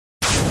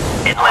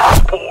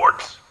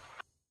Sports.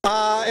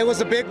 It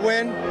was a big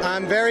win.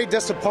 I'm very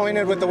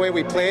disappointed with the way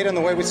we played and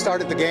the way we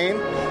started the game,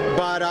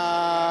 but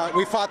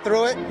we fought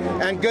through it,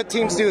 and good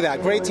teams do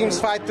that. Great teams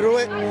fight through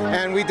it,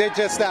 and we did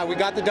just that. We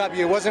got the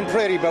W. It wasn't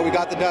pretty, but we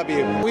got the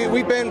W.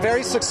 We've been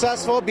very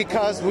successful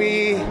because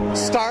we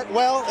start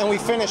well and we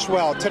finish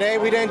well. Today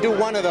we didn't do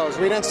one of those.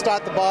 We didn't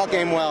start the ball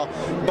game well,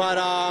 but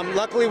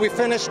luckily we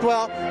finished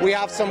well. We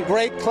have some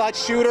great clutch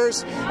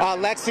shooters.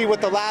 Alexis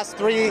with the last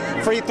 3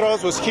 free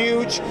throws was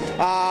huge,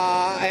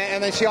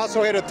 and then she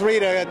also hit a 3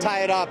 to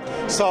tie it up.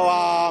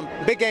 So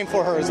big game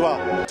for her as well.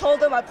 I told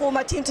them, I pulled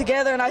my team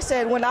together and I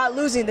said, we're not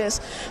losing this.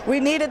 We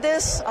needed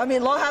this. I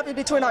mean, love happened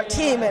between our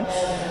team, and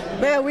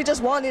man, we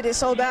just wanted it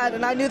so bad,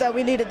 and I knew that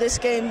we needed this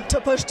game to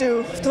push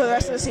through the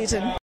rest of the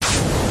season.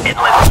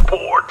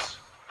 Sports.